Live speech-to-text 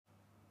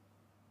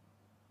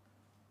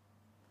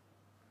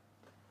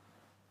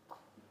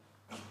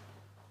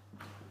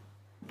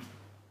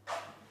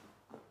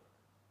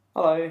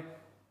Hello.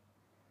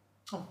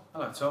 Oh,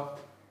 hello Tom.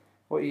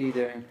 What are you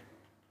doing?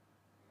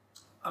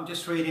 I'm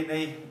just reading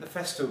the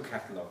Festool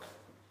catalogue.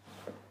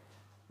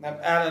 Now,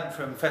 Alan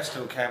from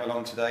Festool came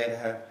along today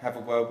to have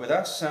a word with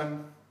us.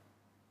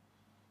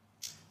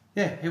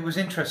 Yeah, it was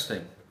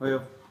interesting. We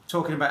were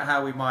talking about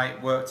how we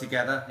might work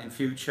together in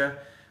future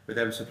with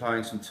them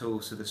supplying some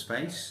tools to the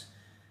space.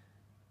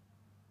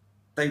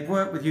 They've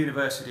worked with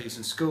universities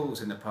and schools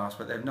in the past,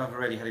 but they've never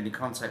really had any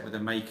contact with the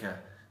maker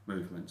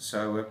movement.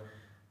 So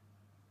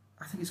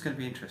I think it's going to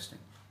be interesting.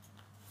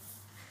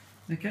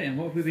 Okay, and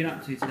what have we been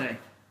up to today?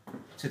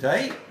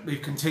 Today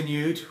we've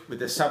continued with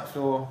the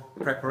subfloor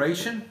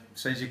preparation.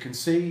 So as you can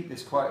see,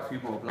 there's quite a few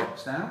more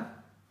blocks down.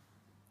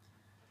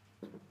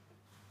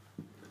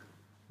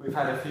 We've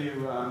had a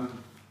few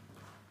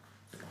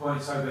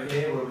points over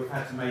here where we've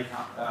had to make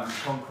up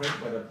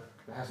concrete where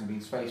there hasn't been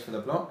space for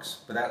the blocks,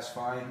 but that's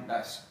fine,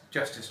 that's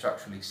just as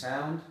structurally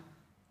sound.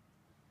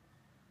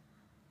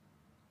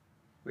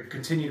 We've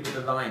continued with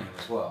the lining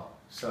as well.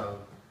 So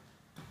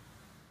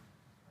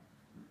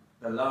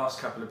the last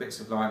couple of bits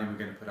of lining we're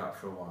going to put up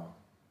for a while.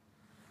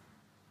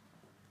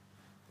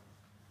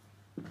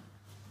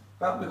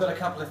 But we've got a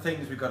couple of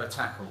things we've got to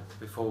tackle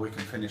before we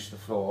can finish the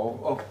floor,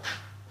 or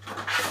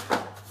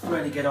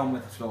really get on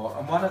with the floor.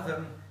 And one of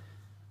them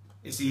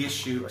is the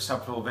issue of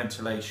subfloor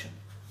ventilation.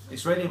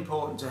 It's really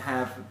important to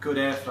have good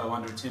airflow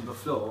under a timber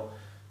floor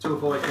to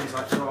avoid things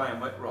like dry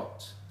and wet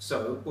rot.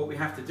 So what we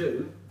have to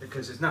do,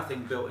 because there's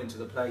nothing built into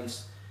the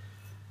place,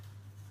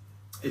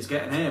 is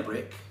get an air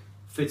brick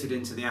fitted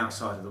into the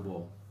outside of the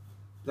wall.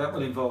 That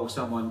will involve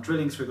someone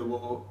drilling through the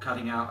wall,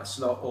 cutting out a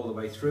slot all the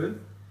way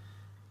through,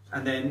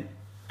 and then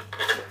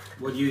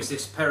we'll use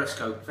this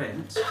periscope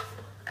vent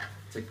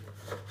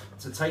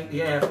to take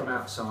the air from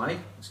outside.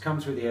 It's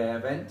come through the air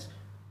vent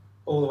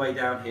all the way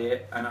down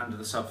here and under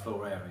the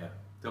subfloor area.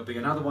 There'll be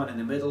another one in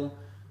the middle,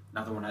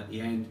 another one at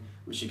the end,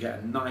 which should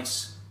get a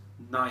nice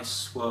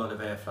swirl of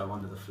airflow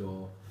under the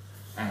floor.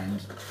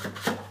 And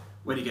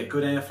when you get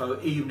good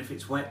airflow, even if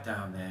it's wet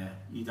down there,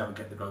 you don't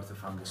get the growth of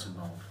fungus and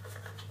mould.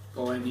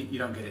 Or you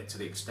don't get it to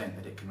the extent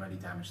that it can really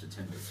damage the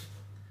timbers.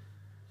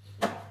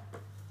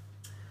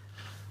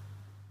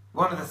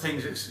 One of the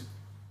things that's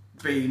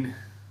been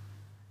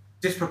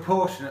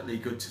disproportionately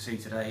good to see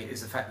today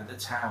is the fact that the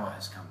tower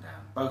has come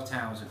down. Both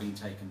towers have been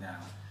taken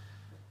down.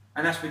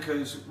 And that's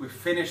because we've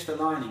finished the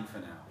lining for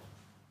now.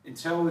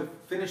 Until we've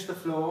finished the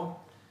floor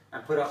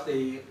and put up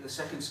the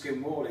second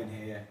skin wall in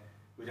here,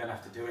 we don't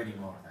have to do any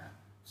more of that.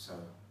 So,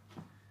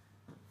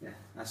 yeah,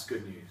 that's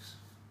good news.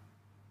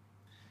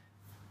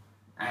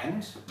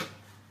 And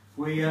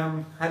we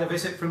had a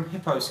visit from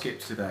Hippo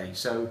Skips today.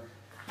 So,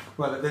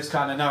 well, there's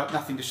kind of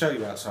nothing to show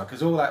you outside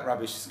because all that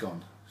rubbish is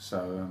gone.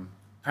 So,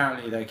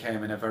 apparently they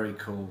came in a very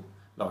cool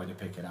lorry to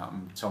pick it up,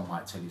 and Tom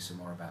might tell you some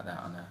more about that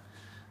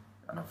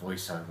on a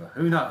voiceover.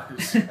 Who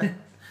knows? Have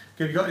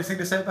you got anything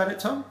to say about it,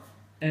 Tom?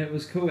 It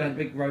was cool. It had a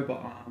big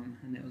robot arm,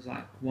 and it was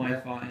like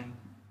Wi-Fi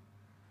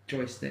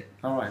joystick.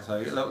 All right, so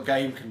a little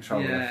game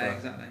controller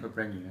exactly. for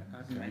bringing it.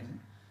 That's amazing.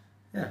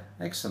 Yeah,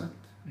 excellent.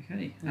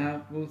 Okay,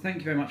 well, thank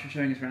you very much for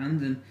showing us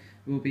around, and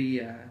we'll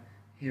be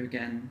here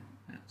again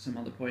at some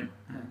other point,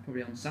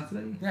 probably on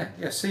Saturday.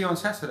 Yeah, see you on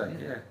Saturday.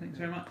 Yeah. Thanks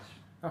very much.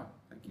 Oh,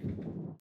 thank you.